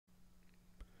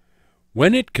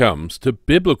When it comes to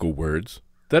biblical words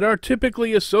that are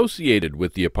typically associated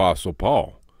with the Apostle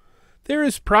Paul, there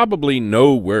is probably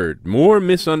no word more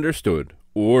misunderstood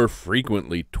or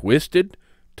frequently twisted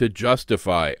to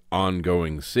justify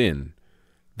ongoing sin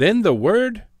than the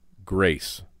word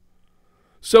grace.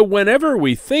 So whenever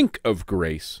we think of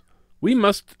grace, we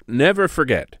must never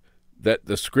forget that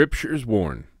the Scriptures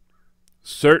warn,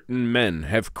 certain men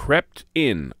have crept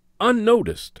in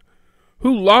unnoticed,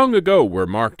 who long ago were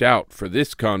marked out for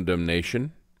this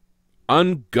condemnation,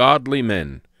 ungodly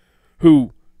men,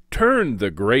 who turn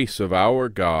the grace of our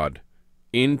God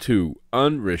into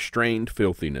unrestrained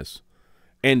filthiness,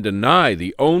 and deny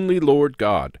the only Lord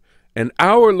God and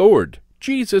our Lord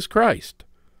Jesus Christ.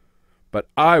 But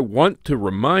I want to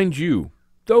remind you,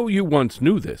 though you once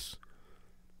knew this,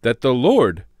 that the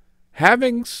Lord,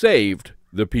 having saved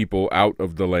the people out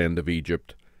of the land of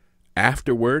Egypt,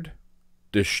 afterward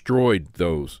destroyed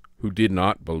those who did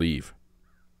not believe.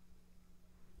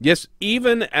 Yes,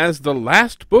 even as the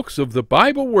last books of the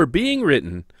Bible were being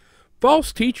written,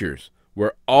 false teachers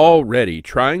were already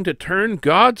trying to turn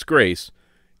God's grace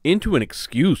into an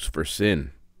excuse for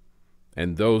sin.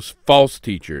 And those false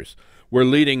teachers were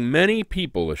leading many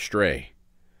people astray.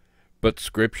 But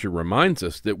Scripture reminds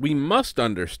us that we must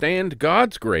understand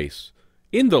God's grace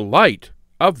in the light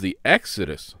of the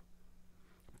Exodus.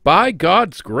 By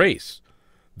God's grace,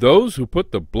 those who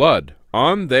put the blood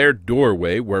on their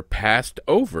doorway were passed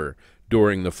over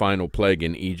during the final plague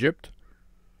in Egypt.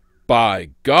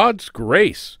 By God's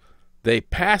grace, they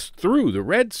passed through the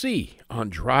Red Sea on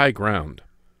dry ground.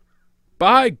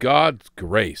 By God's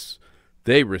grace,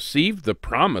 they received the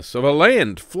promise of a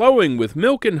land flowing with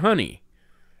milk and honey.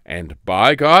 And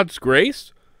by God's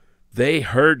grace, they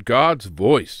heard God's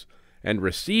voice and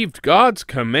received God's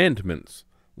commandments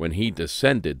when he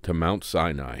descended to Mount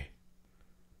Sinai.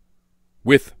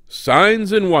 With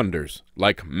signs and wonders,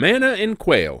 like manna and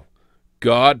quail,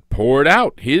 God poured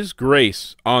out his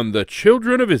grace on the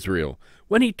children of Israel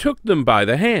when he took them by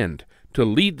the hand to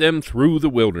lead them through the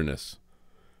wilderness.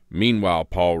 Meanwhile,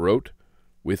 Paul wrote,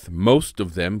 with most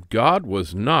of them God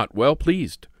was not well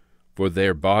pleased, for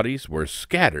their bodies were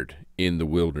scattered in the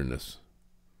wilderness.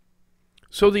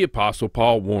 So the Apostle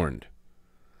Paul warned.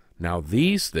 Now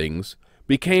these things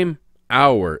became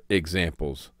our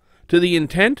examples, to the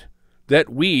intent that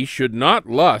we should not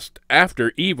lust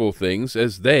after evil things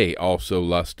as they also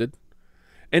lusted,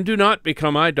 and do not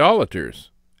become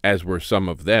idolaters, as were some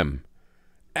of them.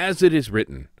 As it is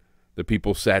written, the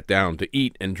people sat down to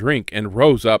eat and drink and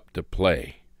rose up to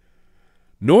play.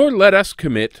 Nor let us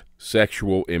commit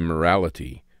sexual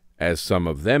immorality, as some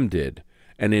of them did,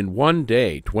 and in one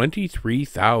day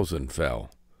 23,000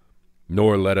 fell.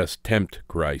 Nor let us tempt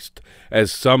Christ,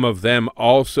 as some of them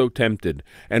also tempted,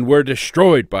 and were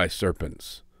destroyed by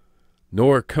serpents.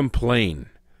 Nor complain,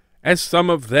 as some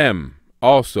of them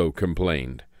also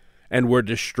complained, and were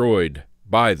destroyed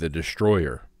by the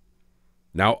destroyer.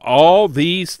 Now all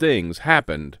these things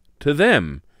happened to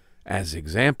them as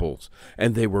examples,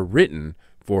 and they were written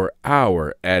for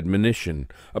our admonition,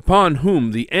 upon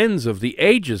whom the ends of the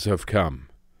ages have come.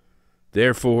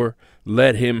 Therefore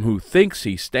let him who thinks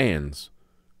he stands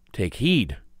take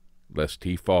heed lest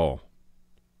he fall.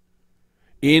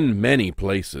 In many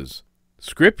places,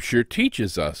 Scripture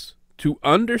teaches us to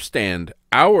understand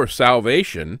our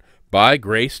salvation by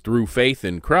grace through faith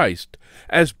in Christ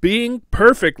as being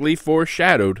perfectly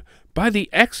foreshadowed by the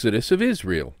Exodus of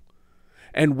Israel.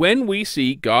 And when we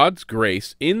see God's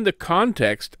grace in the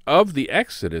context of the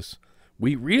Exodus,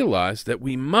 we realize that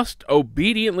we must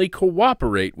obediently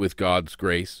cooperate with God's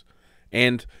grace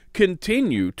and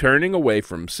continue turning away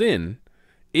from sin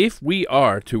if we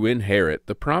are to inherit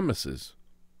the promises.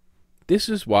 This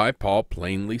is why Paul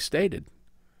plainly stated,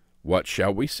 "What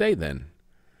shall we say then?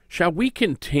 Shall we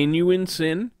continue in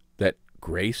sin that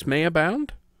grace may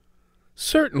abound?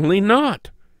 Certainly not.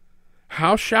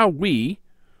 How shall we,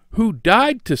 who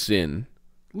died to sin,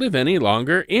 live any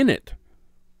longer in it?"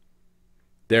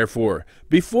 Therefore,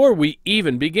 before we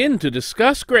even begin to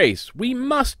discuss grace, we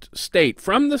must state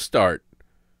from the start,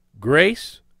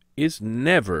 grace is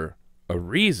never a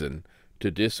reason to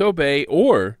disobey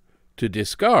or to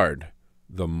discard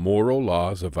the moral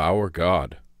laws of our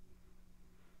God.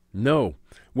 No,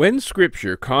 when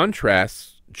Scripture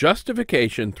contrasts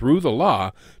justification through the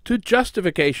law to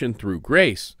justification through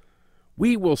grace,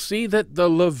 we will see that the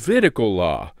Levitical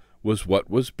law was what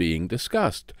was being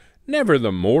discussed, never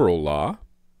the moral law.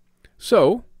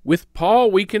 So, with Paul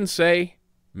we can say,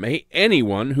 "May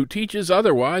anyone who teaches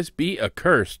otherwise be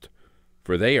accursed,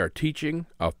 for they are teaching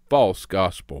a false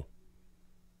gospel."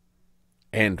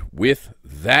 And with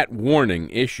that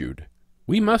warning issued,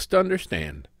 we must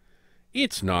understand,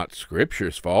 It's not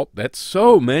Scripture's fault that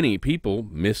so many people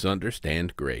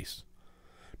misunderstand grace.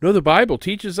 No, the Bible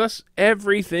teaches us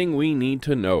everything we need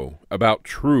to know about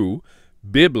true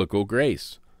biblical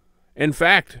grace. In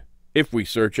fact, if we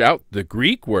search out the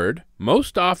Greek word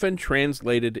most often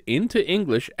translated into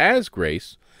English as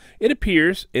grace, it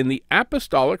appears in the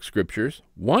Apostolic Scriptures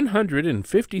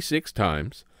 156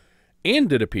 times,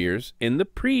 and it appears in the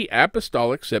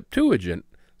pre-apostolic Septuagint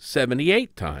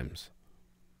 78 times.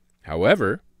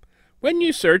 However, when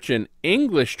you search an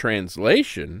English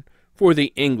translation for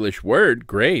the English word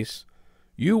grace,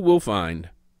 you will find,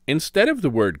 instead of the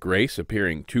word grace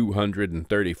appearing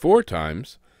 234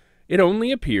 times, it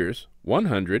only appears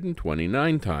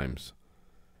 129 times.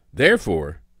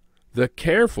 Therefore, the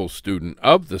careful student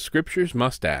of the Scriptures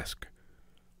must ask,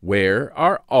 where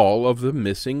are all of the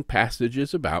missing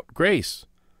passages about grace?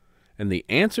 And the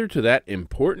answer to that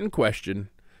important question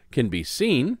can be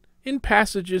seen in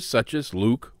passages such as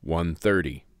Luke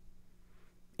 1:30.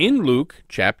 In Luke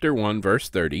chapter 1 verse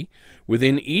 30,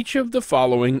 within each of the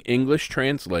following English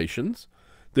translations,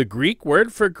 the Greek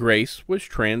word for grace was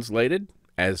translated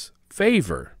as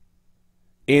favor.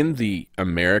 In the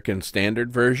American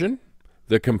Standard Version,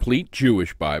 the Complete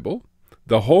Jewish Bible,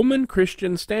 the Holman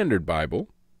Christian Standard Bible,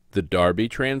 the Darby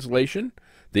Translation,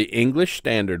 the English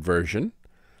Standard Version,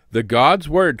 the God's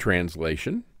Word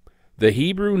Translation, the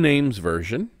Hebrew Names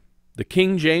Version, the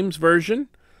King James Version,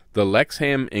 the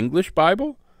Lexham English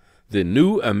Bible, the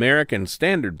New American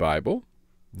Standard Bible,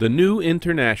 the New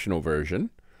International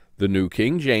Version, the New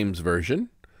King James Version,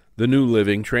 the New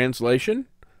Living Translation,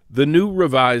 the New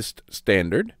Revised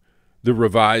Standard, the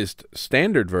Revised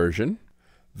Standard Version,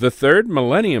 the Third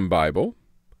Millennium Bible,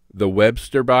 the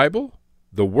Webster Bible,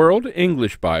 the World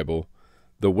English Bible,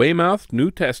 the Weymouth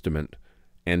New Testament,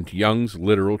 and Young's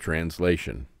Literal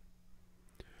Translation.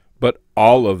 But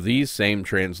all of these same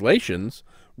translations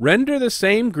render the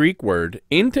same Greek word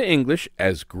into English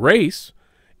as grace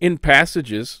in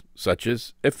passages such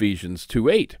as Ephesians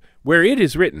 2:8, where it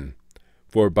is written,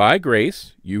 "For by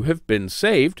grace you have been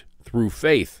saved through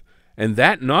faith, and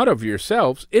that not of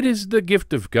yourselves, it is the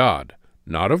gift of God,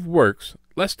 not of works,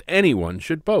 lest anyone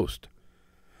should boast."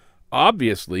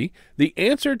 Obviously, the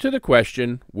answer to the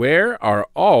question, where are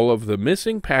all of the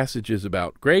missing passages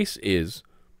about grace, is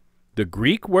the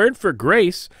Greek word for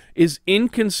grace is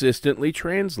inconsistently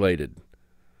translated.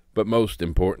 But most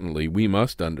importantly, we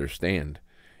must understand,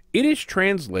 it is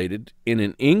translated in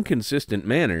an inconsistent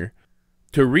manner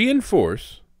to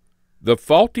reinforce the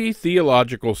faulty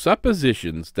theological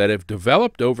suppositions that have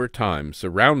developed over time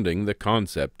surrounding the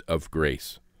concept of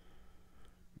grace.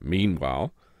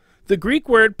 Meanwhile, the Greek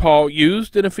word Paul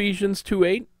used in Ephesians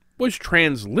 2:8 was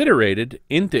transliterated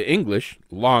into English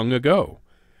long ago.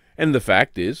 And the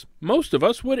fact is, most of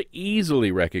us would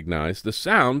easily recognize the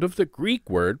sound of the Greek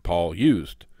word Paul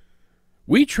used.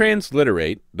 We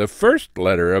transliterate the first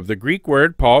letter of the Greek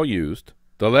word Paul used,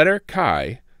 the letter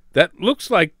chi, that looks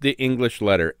like the English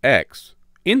letter X,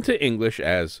 into English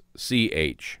as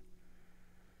CH.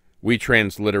 We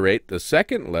transliterate the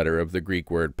second letter of the Greek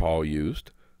word Paul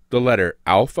used, the letter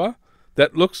alpha,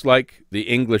 that looks like the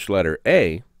English letter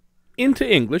A, into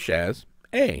English as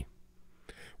A.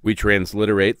 We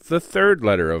transliterate the third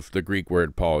letter of the Greek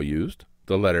word Paul used,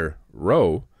 the letter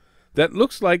rho, that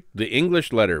looks like the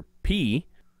English letter P,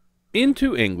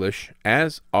 into English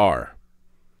as R.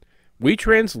 We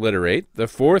transliterate the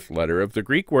fourth letter of the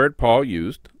Greek word Paul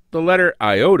used, the letter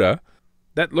iota,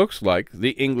 that looks like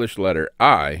the English letter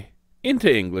I,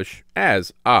 into English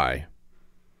as I.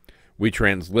 We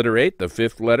transliterate the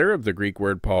fifth letter of the Greek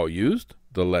word Paul used,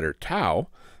 the letter tau,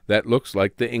 that looks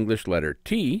like the English letter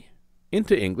T,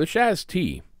 into English as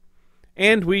T.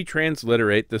 And we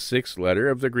transliterate the sixth letter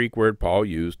of the Greek word Paul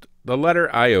used, the letter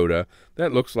iota,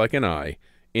 that looks like an I,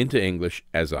 into English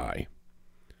as I.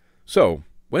 So,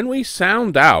 when we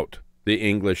sound out the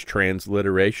English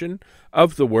transliteration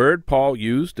of the word Paul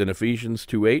used in Ephesians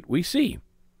 2:8, we see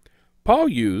Paul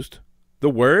used the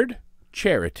word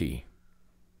charity.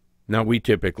 Now, we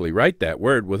typically write that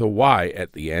word with a Y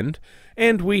at the end,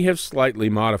 and we have slightly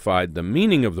modified the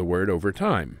meaning of the word over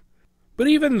time. But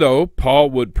even though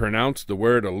Paul would pronounce the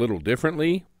word a little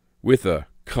differently, with a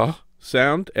k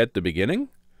sound at the beginning,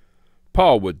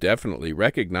 Paul would definitely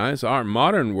recognize our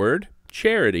modern word,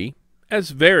 charity,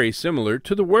 as very similar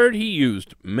to the word he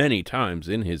used many times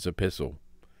in his epistle.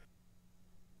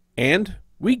 And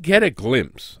we get a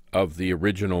glimpse of the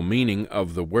original meaning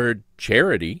of the word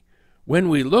charity when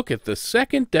we look at the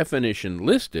second definition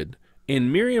listed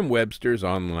in Merriam-Webster's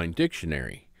online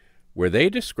dictionary, where they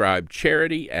describe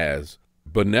charity as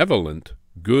benevolent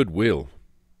goodwill.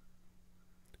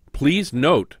 Please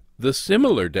note the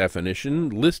similar definition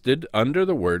listed under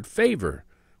the word favor,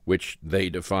 which they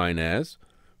define as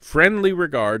friendly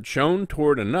regard shown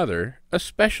toward another,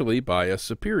 especially by a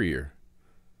superior.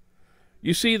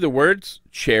 You see, the words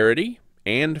charity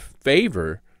and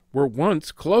favor were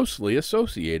once closely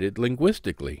associated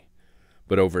linguistically,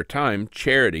 but over time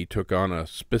charity took on a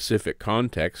specific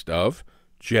context of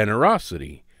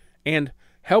generosity and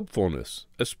helpfulness,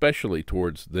 especially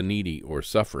towards the needy or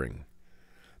suffering.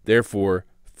 Therefore,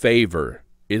 favor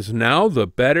is now the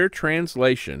better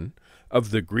translation of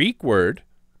the Greek word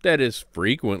that is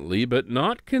frequently but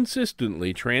not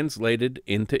consistently translated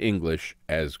into English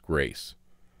as grace.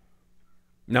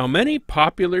 Now, many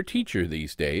popular teachers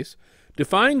these days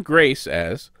define grace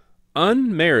as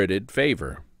unmerited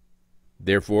favor.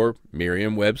 Therefore,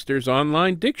 Merriam-Webster's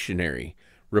online dictionary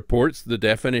reports the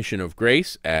definition of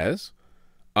grace as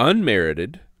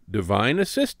unmerited divine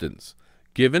assistance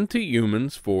given to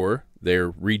humans for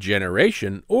their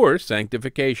regeneration or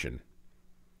sanctification.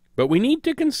 But we need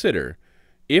to consider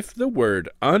if the word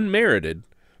unmerited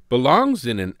belongs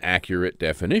in an accurate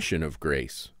definition of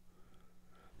grace.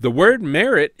 The word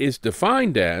merit is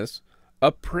defined as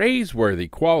a praiseworthy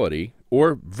quality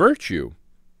or virtue,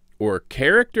 or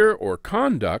character or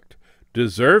conduct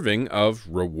deserving of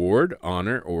reward,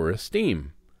 honor, or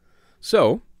esteem.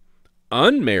 So,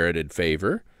 unmerited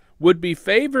favor would be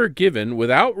favor given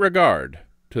without regard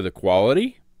to the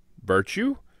quality,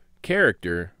 virtue,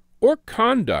 character, or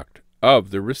conduct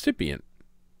of the recipient.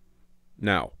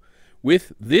 Now,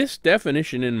 with this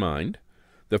definition in mind,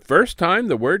 the first time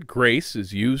the word grace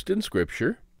is used in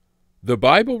Scripture, the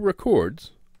Bible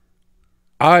records,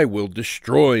 "I will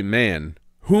destroy man,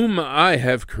 whom I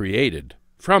have created,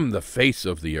 from the face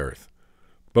of the earth,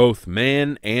 both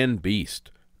man and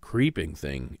beast, creeping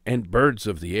thing, and birds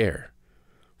of the air,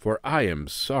 for I am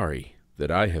sorry that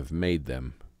I have made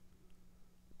them."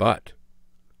 But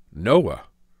Noah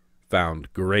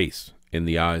found grace in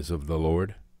the eyes of the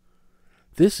Lord.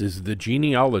 This is the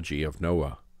genealogy of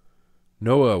Noah.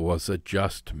 Noah was a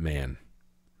just man,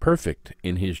 perfect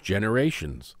in his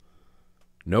generations.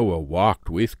 Noah walked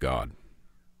with God.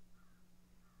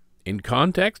 In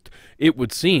context, it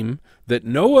would seem that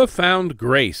Noah found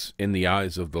grace in the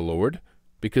eyes of the Lord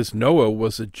because Noah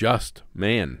was a just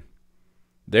man.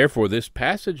 Therefore, this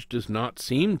passage does not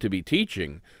seem to be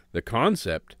teaching the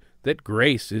concept that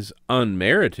grace is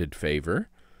unmerited favor,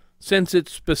 since it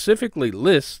specifically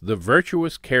lists the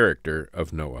virtuous character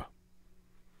of Noah.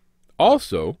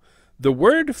 Also, the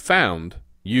word found,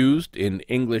 used in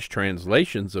English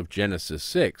translations of Genesis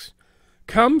 6,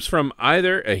 comes from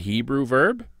either a Hebrew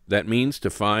verb that means to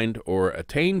find or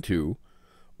attain to,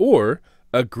 or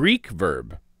a Greek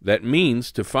verb that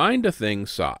means to find a thing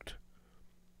sought.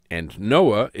 And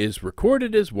Noah is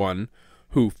recorded as one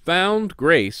who found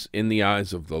grace in the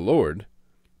eyes of the Lord,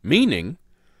 meaning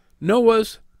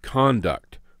Noah's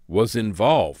conduct was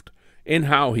involved in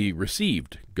how he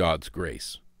received God's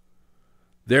grace.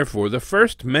 Therefore, the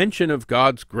first mention of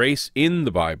God's grace in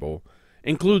the Bible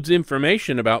includes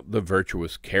information about the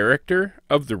virtuous character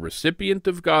of the recipient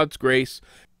of God's grace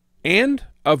and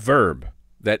a verb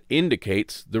that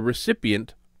indicates the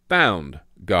recipient found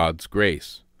God's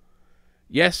grace.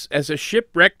 Yes, as a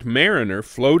shipwrecked mariner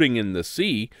floating in the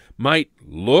sea might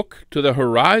look to the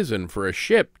horizon for a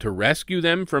ship to rescue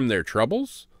them from their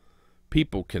troubles,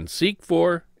 people can seek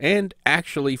for and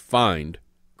actually find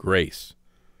grace.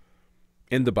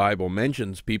 And the Bible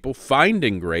mentions people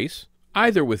finding grace,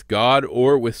 either with God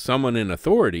or with someone in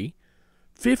authority,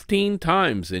 15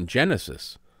 times in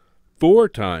Genesis, 4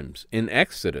 times in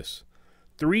Exodus,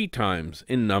 3 times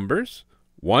in Numbers,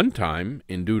 1 time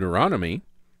in Deuteronomy,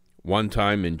 1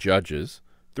 time in Judges,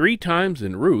 3 times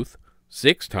in Ruth,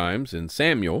 6 times in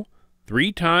Samuel,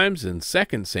 3 times in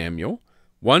 2 Samuel,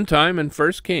 1 time in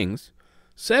 1 Kings,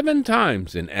 7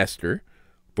 times in Esther,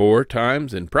 4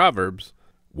 times in Proverbs,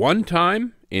 1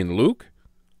 time in Luke,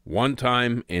 1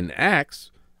 time in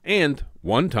Acts, and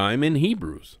 1 time in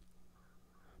Hebrews.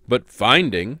 But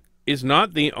finding is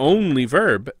not the only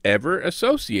verb ever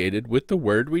associated with the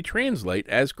word we translate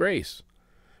as grace.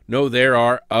 No, there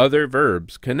are other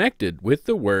verbs connected with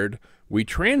the word we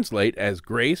translate as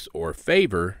grace or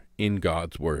favor in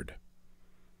God's word.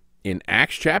 In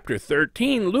Acts chapter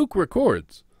 13, Luke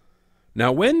records,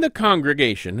 "Now when the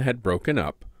congregation had broken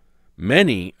up,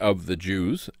 many of the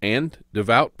Jews and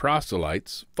devout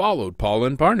proselytes followed Paul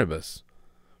and Barnabas,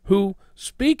 who,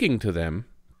 speaking to them,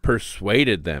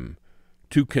 persuaded them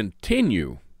to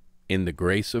continue in the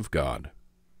grace of God."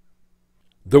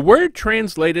 The word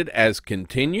translated as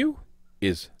continue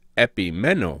is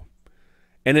epimeno,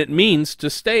 and it means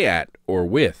to stay at or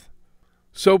with.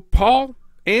 So Paul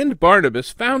and Barnabas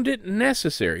found it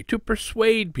necessary to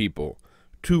persuade people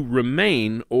to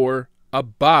remain or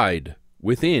abide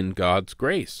within God's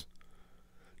grace.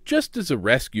 Just as a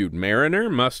rescued mariner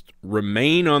must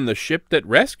remain on the ship that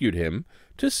rescued him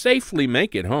to safely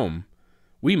make it home,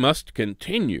 we must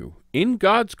continue in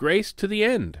God's grace to the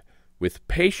end, with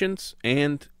patience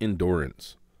and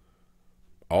endurance.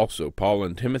 Also, Paul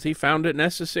and Timothy found it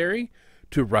necessary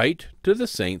to write to the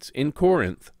saints in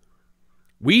Corinth.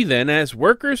 We then, as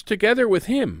workers together with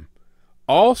him,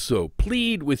 also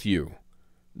plead with you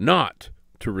not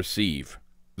to receive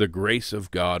the grace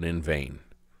of God in vain.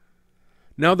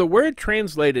 Now, the word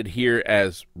translated here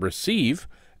as receive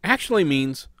actually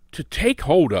means to take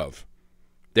hold of.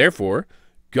 Therefore,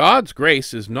 God's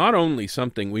grace is not only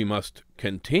something we must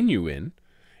continue in,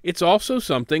 it's also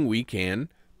something we can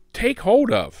take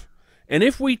hold of. And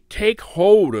if we take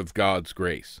hold of God's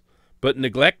grace, but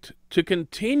neglect to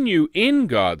continue in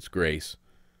God's grace,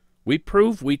 we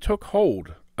prove we took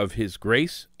hold of his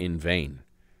grace in vain.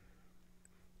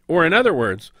 Or in other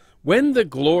words, when the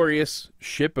glorious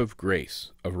ship of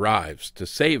grace arrives to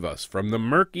save us from the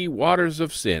murky waters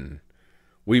of sin,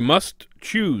 we must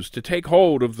choose to take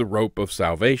hold of the rope of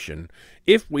salvation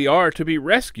if we are to be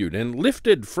rescued and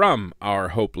lifted from our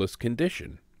hopeless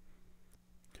condition.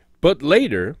 But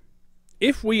later,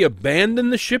 if we abandon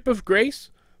the ship of grace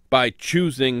by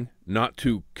choosing not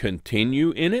to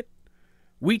continue in it,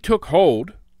 we took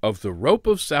hold of the rope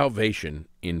of salvation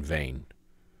in vain.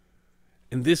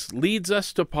 And this leads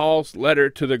us to Paul's letter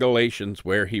to the Galatians,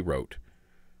 where he wrote,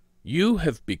 "You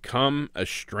have become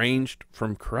estranged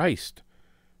from Christ,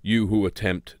 you who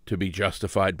attempt to be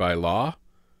justified by law.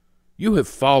 You have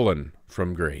fallen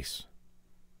from grace."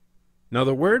 Now,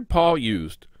 the word Paul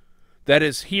used, that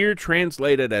is here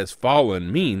translated as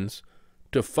fallen, means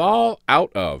to fall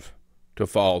out of, to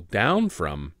fall down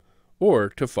from, or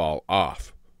to fall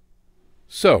off.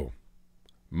 So,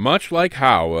 much like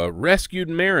how a rescued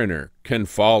mariner can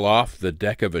fall off the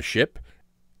deck of a ship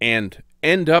and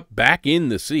end up back in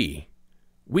the sea,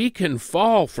 we can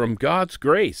fall from God's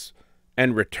grace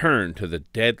and return to the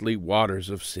deadly waters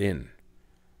of sin.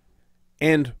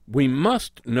 And we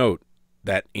must note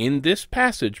that in this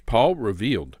passage Paul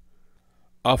revealed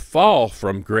a fall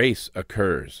from grace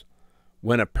occurs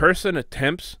when a person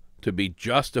attempts to be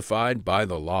justified by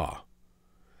the law.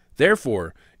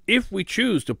 Therefore, if we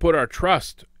choose to put our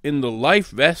trust in the life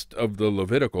vest of the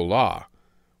Levitical law,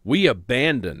 we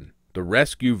abandon the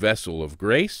rescue vessel of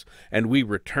grace, and we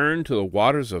return to the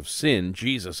waters of sin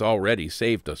Jesus already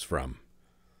saved us from.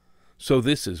 So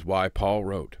this is why Paul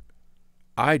wrote,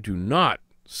 "I do not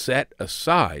set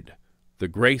aside the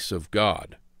grace of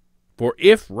God. For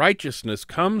if righteousness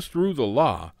comes through the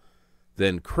law,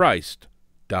 then Christ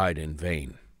died in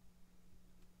vain."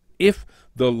 If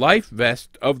the life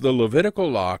vest of the Levitical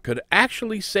law could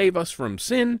actually save us from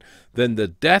sin, then the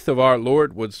death of our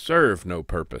Lord would serve no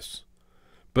purpose.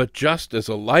 But just as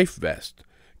a life vest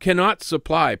cannot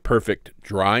supply perfect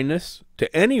dryness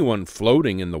to anyone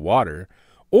floating in the water,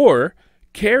 or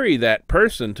carry that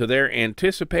person to their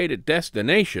anticipated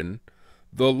destination,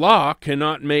 the law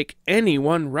cannot make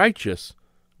anyone righteous,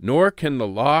 nor can the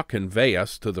law convey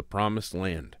us to the promised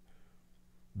land.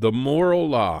 The moral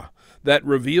law that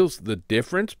reveals the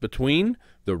difference between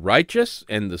the righteous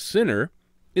and the sinner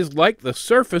is like the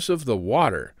surface of the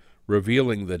water,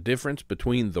 revealing the difference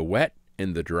between the wet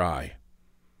and the dry.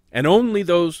 And only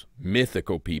those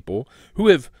mythical people who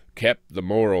have kept the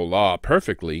moral law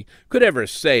perfectly could ever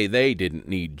say they didn't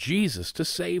need Jesus to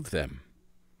save them.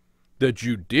 The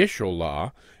judicial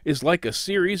law is like a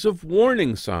series of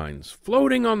warning signs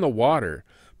floating on the water,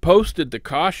 posted to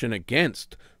caution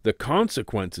against the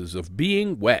consequences of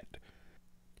being wet.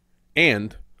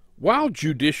 And while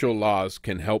judicial laws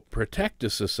can help protect a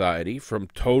society from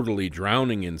totally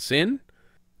drowning in sin,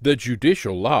 the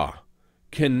judicial law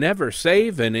can never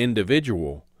save an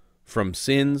individual from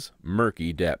sin's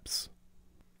murky depths.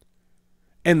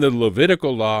 And the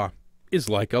Levitical law is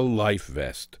like a life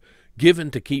vest,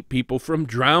 given to keep people from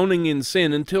drowning in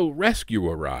sin until rescue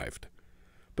arrived.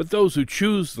 But those who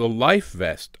choose the life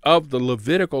vest of the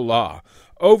Levitical law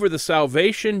over the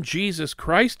salvation Jesus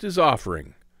Christ is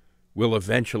offering will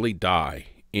eventually die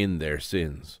in their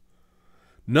sins.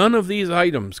 None of these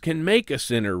items can make a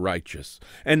sinner righteous,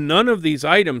 and none of these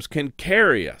items can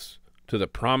carry us to the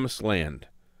promised land.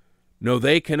 No,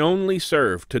 they can only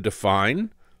serve to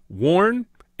define, warn,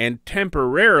 and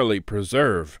temporarily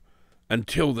preserve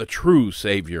until the true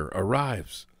Savior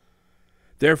arrives.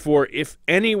 Therefore, if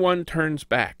anyone turns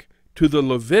back to the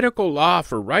Levitical law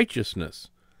for righteousness,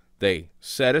 they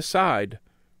set aside,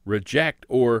 reject,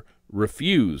 or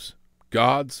refuse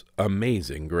God's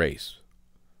amazing grace.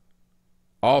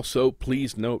 Also,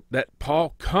 please note that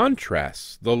Paul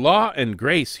contrasts the law and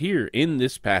grace here in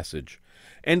this passage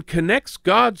and connects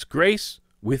God's grace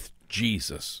with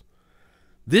Jesus.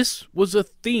 This was a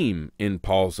theme in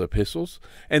Paul's epistles,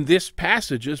 and this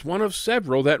passage is one of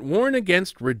several that warn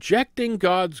against rejecting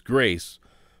God's grace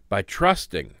by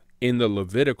trusting in the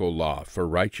Levitical law for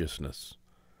righteousness.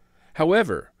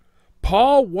 However,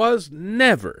 Paul was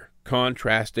never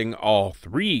contrasting all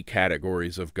three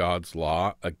categories of God's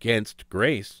law against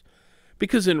grace,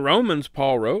 because in Romans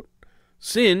Paul wrote,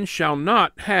 "Sin shall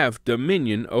not have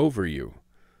dominion over you,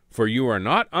 for you are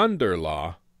not under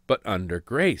law, but under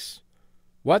grace."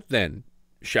 What then?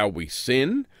 Shall we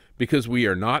sin because we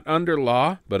are not under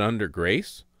law, but under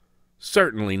grace?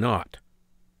 Certainly not.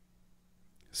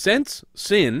 Since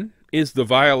sin is the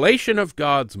violation of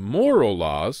God's moral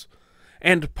laws,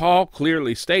 and Paul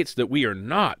clearly states that we are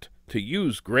not to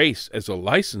use grace as a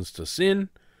license to sin,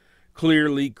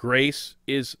 clearly grace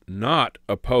is not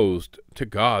opposed to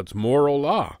God's moral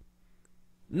law.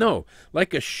 No,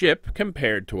 like a ship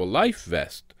compared to a life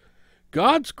vest,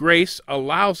 God's grace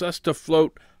allows us to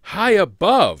float high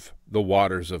above the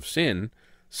waters of sin,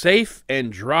 safe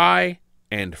and dry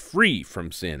and free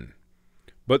from sin.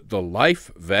 But the life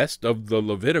vest of the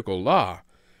Levitical law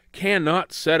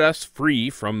cannot set us free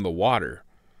from the water.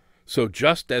 So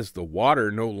just as the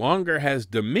water no longer has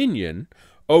dominion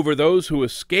over those who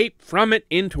escape from it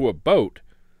into a boat,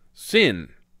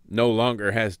 sin no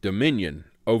longer has dominion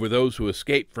over those who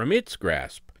escape from its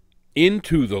grasp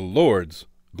into the Lord's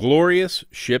glorious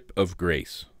ship of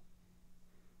grace.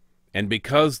 And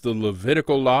because the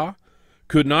Levitical law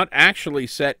could not actually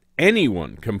set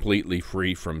anyone completely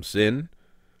free from sin,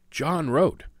 John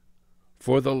wrote,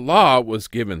 "For the law was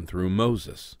given through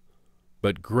Moses,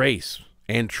 but grace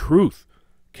and truth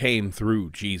came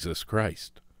through Jesus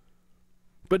Christ."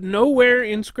 But nowhere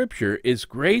in Scripture is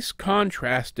grace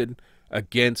contrasted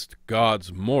against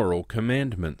God's moral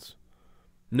commandments.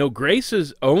 No, grace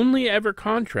is only ever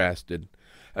contrasted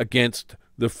against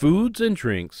the foods and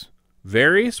drinks,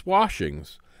 various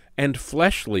washings, and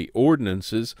fleshly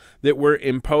ordinances that were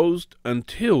imposed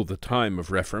until the time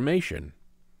of Reformation.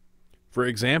 For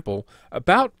example,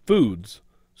 about foods,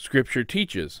 Scripture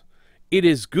teaches, "It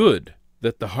is good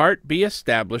that the heart be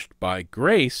established by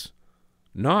grace,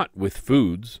 not with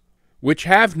foods, which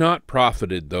have not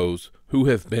profited those who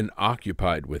have been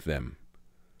occupied with them."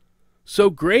 So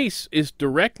grace is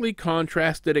directly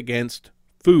contrasted against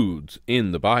foods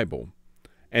in the Bible,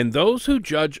 and those who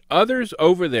judge others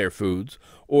over their foods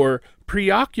or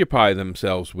preoccupy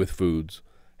themselves with foods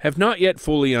have not yet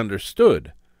fully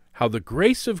understood how the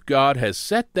grace of God has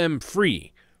set them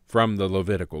free from the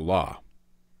Levitical law.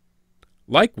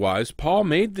 Likewise, Paul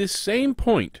made this same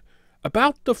point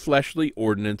about the fleshly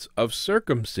ordinance of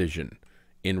circumcision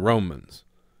in Romans.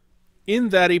 In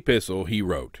that epistle he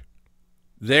wrote,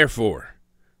 "Therefore,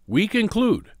 we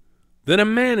conclude that a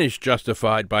man is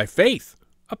justified by faith,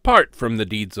 apart from the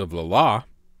deeds of the law.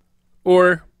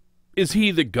 Or is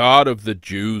he the God of the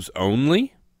Jews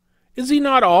only? Is he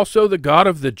not also the God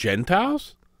of the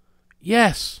Gentiles?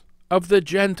 Yes, of the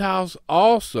Gentiles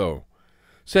also,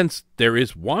 since there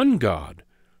is one God,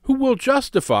 who will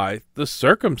justify the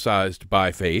circumcised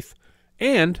by faith,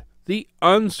 and the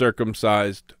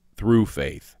uncircumcised through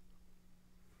faith."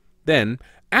 Then,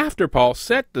 after Paul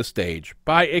set the stage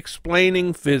by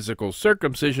explaining physical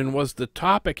circumcision was the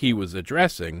topic he was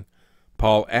addressing,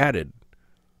 Paul added,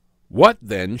 "What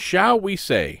then shall we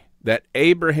say that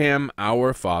Abraham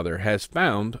our father has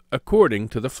found according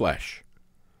to the flesh?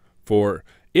 For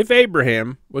if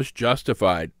Abraham was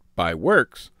justified by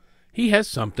works, he has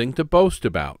something to boast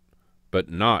about, but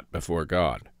not before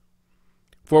God.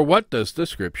 For what does the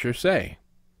Scripture say?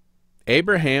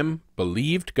 Abraham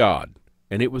believed God,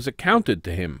 and it was accounted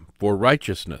to him for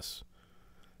righteousness.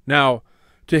 Now,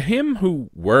 to him who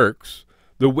works,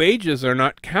 the wages are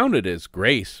not counted as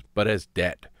grace, but as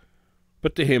debt.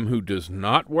 But to him who does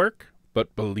not work,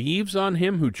 but believes on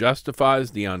him who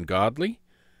justifies the ungodly,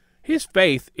 his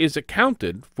faith is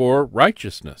accounted for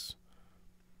righteousness."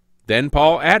 Then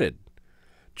Paul added,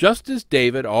 "Just as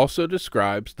David also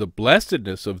describes the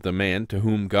blessedness of the man to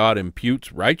whom God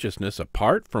imputes righteousness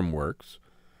apart from works,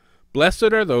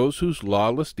 blessed are those whose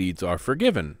lawless deeds are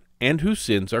forgiven, and whose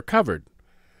sins are covered.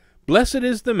 Blessed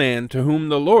is the man to whom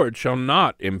the Lord shall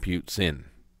not impute sin."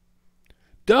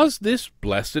 Does this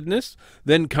blessedness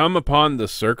then come upon the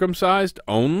circumcised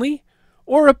only,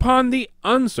 or upon the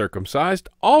uncircumcised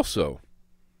also?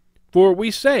 For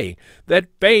we say that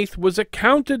faith was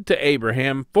accounted to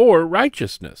Abraham for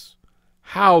righteousness.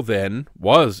 How then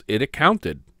was it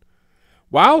accounted?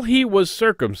 While he was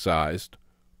circumcised,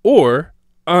 or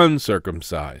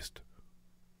uncircumcised?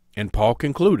 And Paul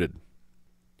concluded,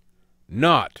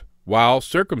 not while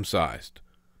circumcised,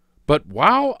 but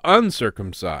while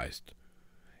uncircumcised.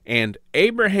 And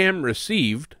Abraham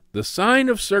received the sign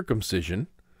of circumcision,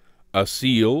 a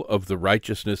seal of the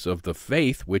righteousness of the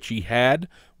faith which he had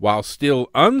while still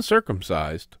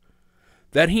uncircumcised,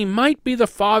 that he might be the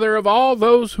father of all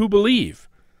those who believe,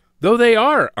 though they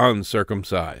are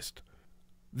uncircumcised,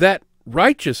 that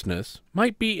righteousness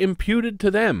might be imputed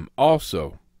to them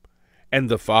also, and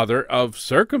the father of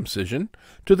circumcision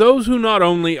to those who not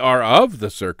only are of the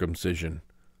circumcision,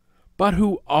 but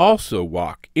who also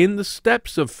walk in the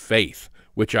steps of faith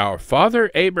which our father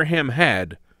Abraham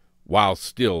had while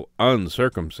still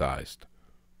uncircumcised.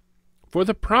 For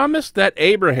the promise that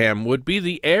Abraham would be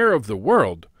the heir of the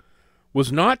world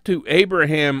was not to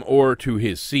Abraham or to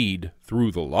his seed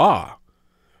through the law,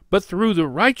 but through the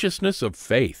righteousness of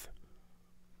faith.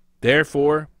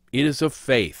 Therefore it is of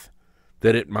faith,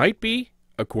 that it might be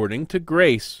according to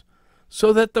grace,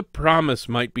 so that the promise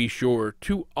might be sure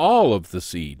to all of the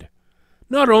seed,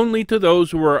 not only to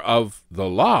those who are of the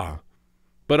law,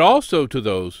 but also to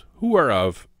those who are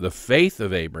of the faith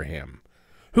of Abraham,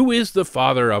 who is the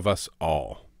father of us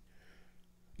all.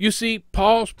 You see,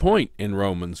 Paul's point in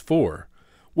Romans 4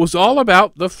 was all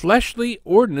about the fleshly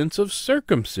ordinance of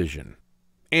circumcision,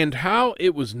 and how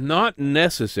it was not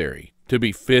necessary to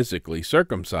be physically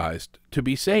circumcised to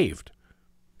be saved.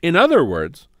 In other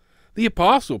words, the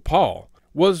Apostle Paul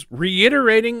was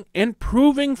reiterating and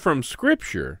proving from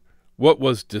Scripture what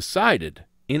was decided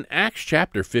in Acts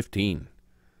chapter 15.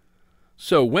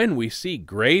 So when we see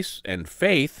grace and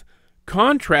faith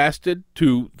contrasted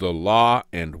to the law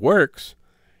and works,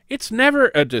 it's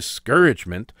never a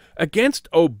discouragement against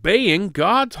obeying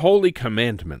God's holy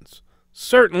commandments.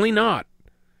 Certainly not.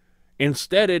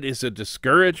 Instead, it is a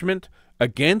discouragement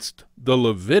against the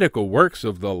Levitical works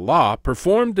of the law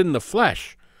performed in the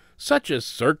flesh, such as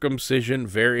circumcision,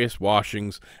 various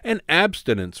washings, and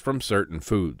abstinence from certain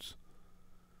foods.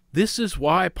 This is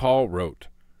why Paul wrote,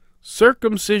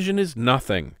 circumcision is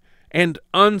nothing, and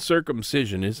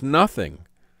uncircumcision is nothing,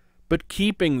 but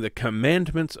keeping the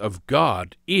commandments of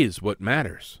God is what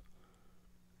matters.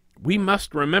 We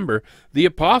must remember the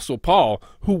Apostle Paul,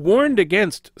 who warned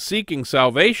against seeking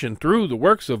salvation through the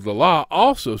works of the law,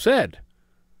 also said,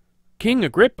 King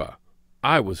Agrippa,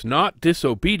 I was not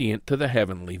disobedient to the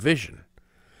heavenly vision,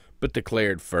 but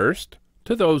declared first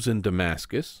to those in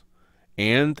Damascus,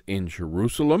 and in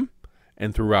Jerusalem,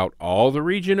 and throughout all the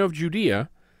region of Judea,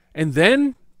 and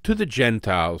then to the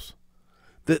Gentiles,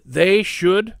 that they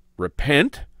should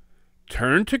repent,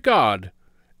 turn to God,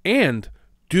 and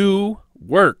do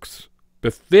works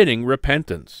befitting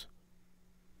repentance.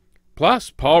 Plus,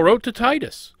 Paul wrote to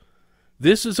Titus,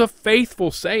 this is a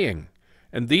faithful saying,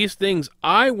 and these things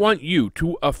I want you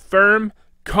to affirm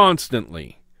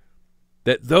constantly,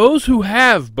 that those who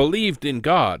have believed in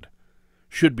God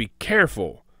should be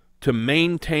careful to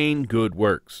maintain good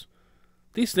works.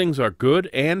 These things are good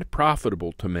and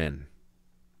profitable to men.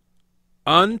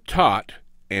 Untaught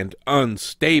and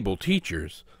unstable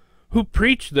teachers who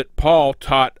preach that Paul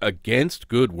taught against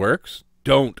good works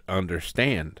don't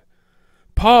understand.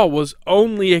 Paul was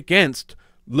only against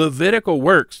Levitical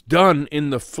works done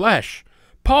in the flesh.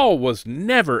 Paul was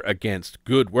never against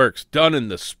good works done in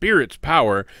the Spirit's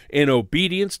power in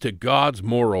obedience to God's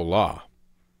moral law.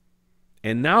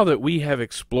 And now that we have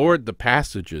explored the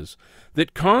passages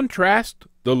that contrast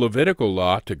the Levitical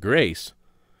law to grace,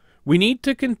 we need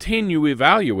to continue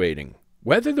evaluating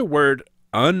whether the word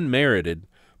unmerited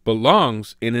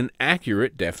belongs in an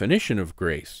accurate definition of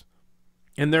grace.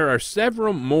 And there are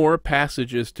several more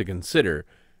passages to consider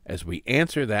as we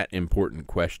answer that important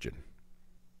question.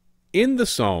 In the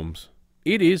Psalms,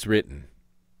 it is written,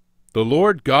 the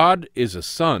Lord God is a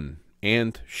sun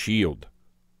and shield.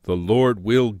 The Lord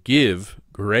will give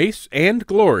grace and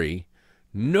glory.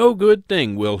 No good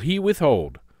thing will he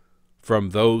withhold from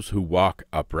those who walk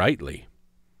uprightly.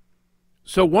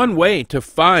 So one way to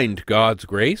find God's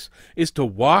grace is to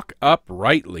walk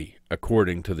uprightly,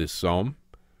 according to this psalm.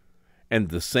 And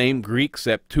the same Greek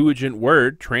Septuagint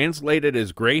word translated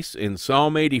as grace in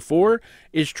Psalm 84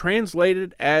 is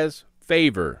translated as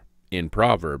favor in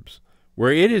Proverbs,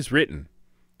 where it is written,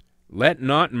 let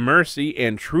not mercy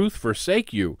and truth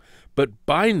forsake you, but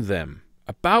bind them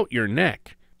about your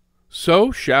neck.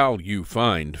 So shall you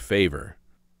find favor,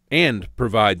 and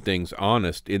provide things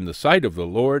honest in the sight of the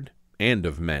Lord and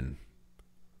of men.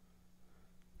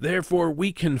 Therefore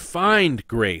we can find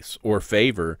grace or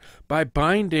favor by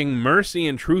binding mercy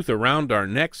and truth around our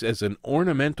necks as an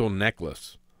ornamental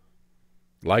necklace.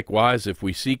 Likewise, if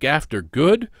we seek after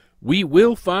good, we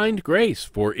will find grace,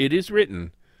 for it is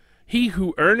written, He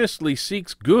who earnestly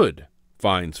seeks good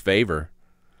finds favor,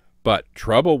 but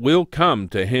trouble will come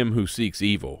to him who seeks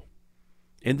evil.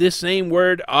 And this same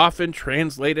word, often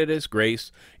translated as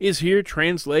grace, is here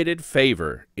translated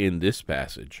favor in this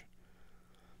passage.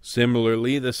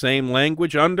 Similarly, the same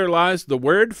language underlies the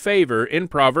word favor in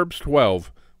Proverbs 12,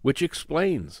 which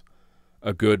explains,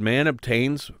 "A good man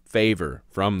obtains favor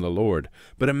from the Lord,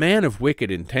 but a man of wicked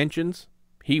intentions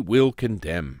he will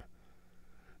condemn."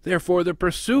 Therefore, the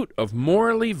pursuit of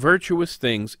morally virtuous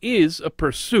things is a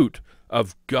pursuit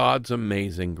of God's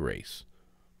amazing grace.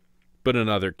 But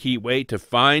another key way to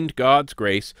find God's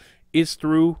grace is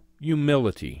through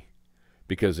humility,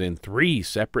 because in 3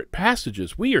 separate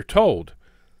passages we are told,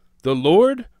 "The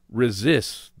Lord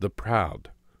resists the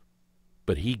proud,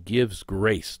 but he gives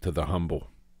grace to the humble."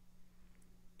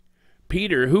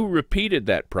 Peter, who repeated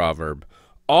that proverb,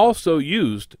 also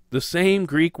used the same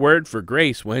Greek word for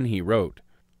grace when he wrote,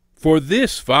 "For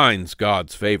this finds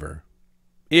God's favor,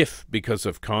 if, because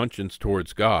of conscience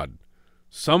towards God,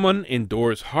 someone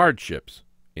endures hardships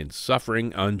in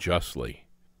suffering unjustly.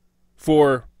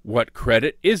 For what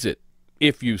credit is it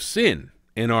if you sin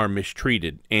and are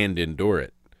mistreated and endure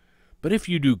it? But if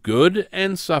you do good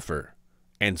and suffer,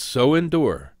 and so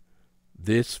endure,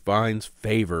 this finds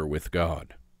favor with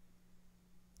God."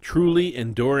 Truly,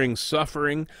 enduring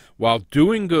suffering while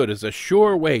doing good is a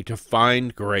sure way to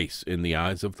find grace in the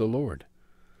eyes of the Lord.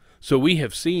 So we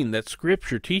have seen that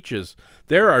Scripture teaches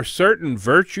there are certain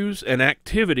virtues and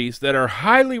activities that are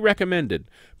highly recommended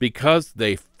because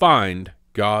they find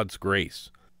God's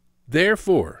grace.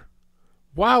 Therefore,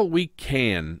 while we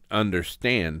can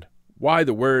understand why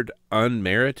the word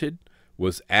unmerited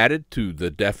was added to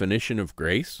the definition of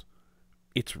grace,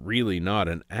 it's really not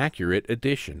an accurate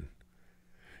addition.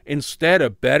 Instead, a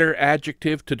better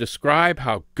adjective to describe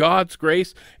how God's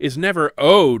grace is never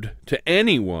owed to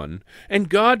anyone, and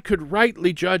God could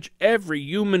rightly judge every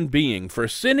human being for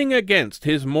sinning against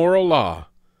his moral law,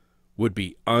 would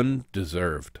be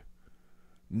undeserved.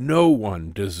 No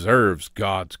one deserves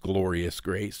God's glorious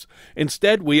grace.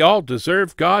 Instead, we all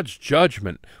deserve God's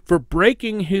judgment for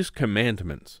breaking his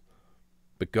commandments.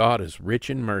 But God is rich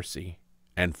in mercy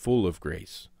and full of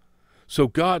grace. So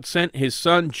God sent his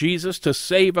Son Jesus to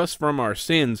save us from our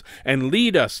sins and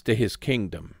lead us to his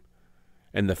kingdom.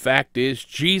 And the fact is,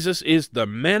 Jesus is the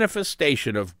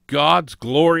manifestation of God's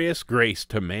glorious grace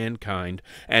to mankind,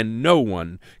 and no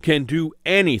one can do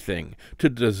anything to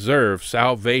deserve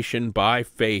salvation by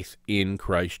faith in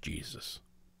Christ Jesus.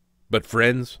 But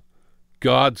friends,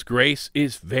 God's grace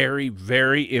is very,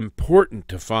 very important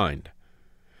to find,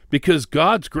 because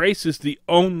God's grace is the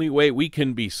only way we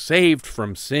can be saved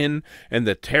from sin and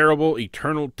the terrible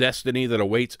eternal destiny that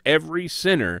awaits every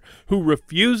sinner who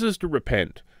refuses to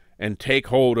repent and take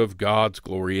hold of God's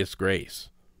glorious grace.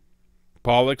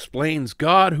 Paul explains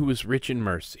God, who is rich in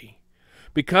mercy,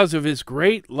 because of his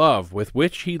great love with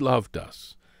which he loved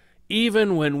us,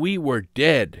 even when we were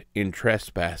dead in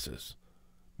trespasses,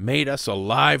 made us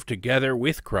alive together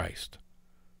with Christ.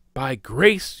 By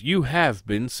grace you have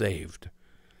been saved,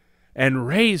 and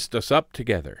raised us up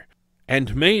together,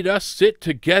 and made us sit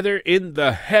together in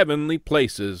the heavenly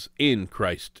places in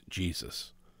Christ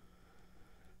Jesus.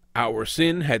 Our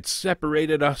sin had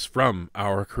separated us from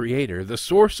our Creator, the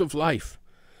source of life,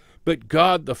 but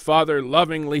God the Father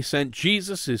lovingly sent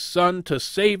Jesus, his Son, to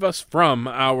save us from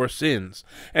our sins.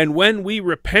 And when we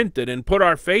repented and put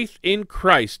our faith in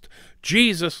Christ,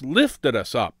 Jesus lifted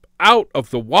us up out of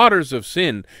the waters of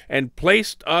sin and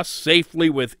placed us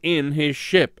safely within his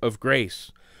ship of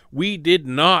grace. We did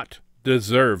not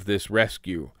deserve this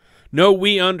rescue. No,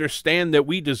 we understand that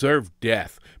we deserve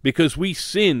death because we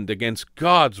sinned against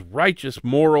God's righteous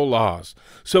moral laws.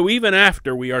 So even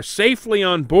after we are safely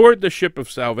on board the ship of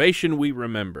salvation, we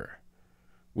remember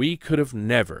we could have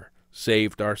never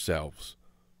saved ourselves.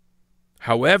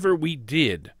 However, we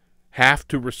did have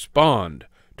to respond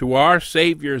to our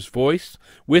Savior's voice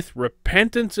with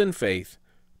repentance and faith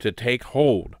to take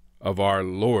hold of our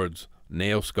Lord's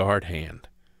nail-scarred hand.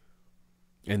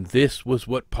 And this was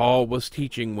what Paul was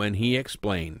teaching when he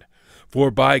explained,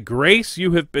 "For by grace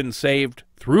you have been saved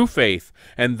through faith,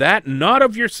 and that not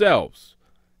of yourselves.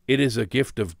 It is a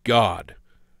gift of God,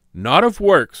 not of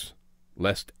works,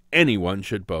 lest anyone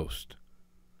should boast."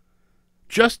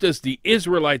 Just as the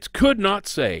Israelites could not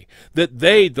say that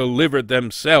they delivered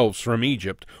themselves from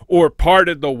Egypt or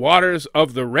parted the waters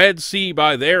of the Red Sea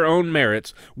by their own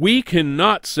merits, we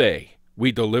cannot say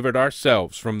we delivered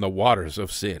ourselves from the waters of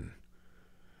sin.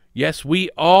 Yes, we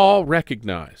all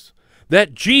recognize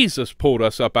that Jesus pulled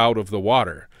us up out of the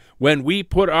water when we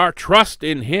put our trust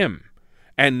in him,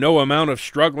 and no amount of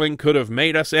struggling could have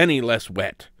made us any less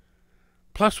wet.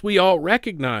 Plus, we all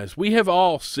recognize we have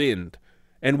all sinned,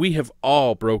 and we have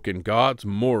all broken God's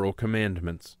moral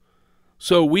commandments.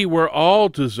 So we were all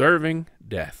deserving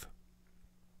death.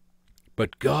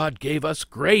 But God gave us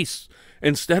grace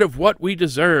instead of what we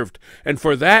deserved, and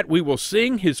for that we will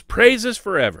sing his praises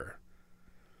forever.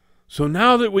 So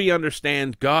now that we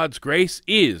understand God's grace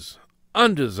is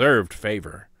undeserved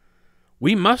favor,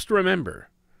 we must remember,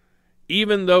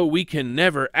 even though we can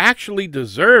never actually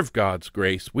deserve God's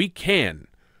grace, we can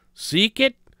seek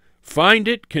it, find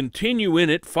it, continue in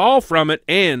it, fall from it,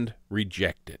 and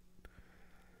reject it.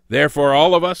 Therefore,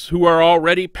 all of us who are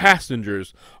already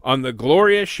passengers on the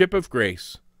glorious ship of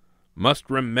grace must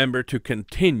remember to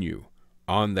continue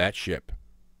on that ship.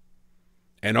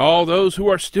 And all those who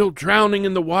are still drowning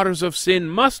in the waters of sin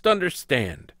must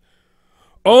understand,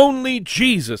 only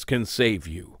Jesus can save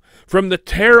you from the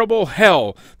terrible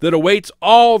hell that awaits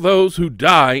all those who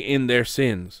die in their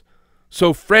sins.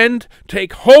 So, friend,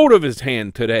 take hold of his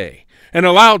hand today and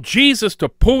allow Jesus to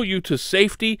pull you to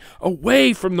safety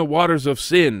away from the waters of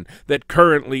sin that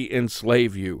currently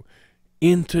enslave you,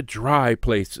 into dry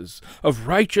places of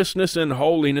righteousness and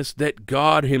holiness that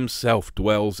God himself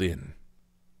dwells in.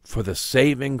 For the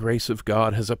saving grace of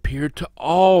God has appeared to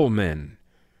all men,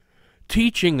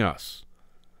 teaching us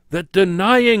that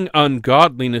denying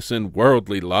ungodliness and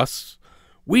worldly lusts,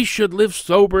 we should live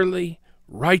soberly,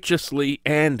 righteously,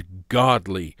 and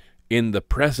godly in the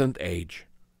present age,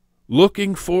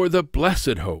 looking for the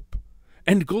blessed hope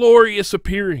and glorious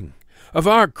appearing of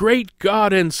our great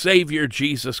God and Savior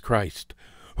Jesus Christ,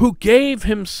 who gave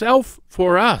himself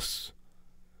for us,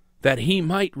 that he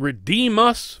might redeem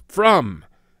us from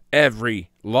every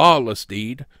lawless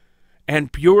deed,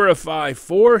 and purify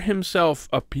for himself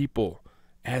a people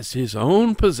as his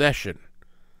own possession,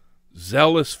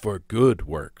 zealous for good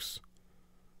works.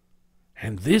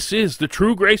 And this is the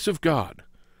true grace of God,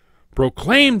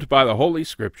 proclaimed by the Holy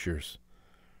Scriptures,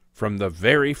 from the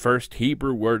very first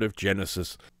Hebrew word of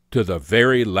Genesis to the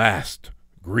very last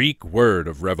Greek word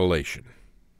of Revelation.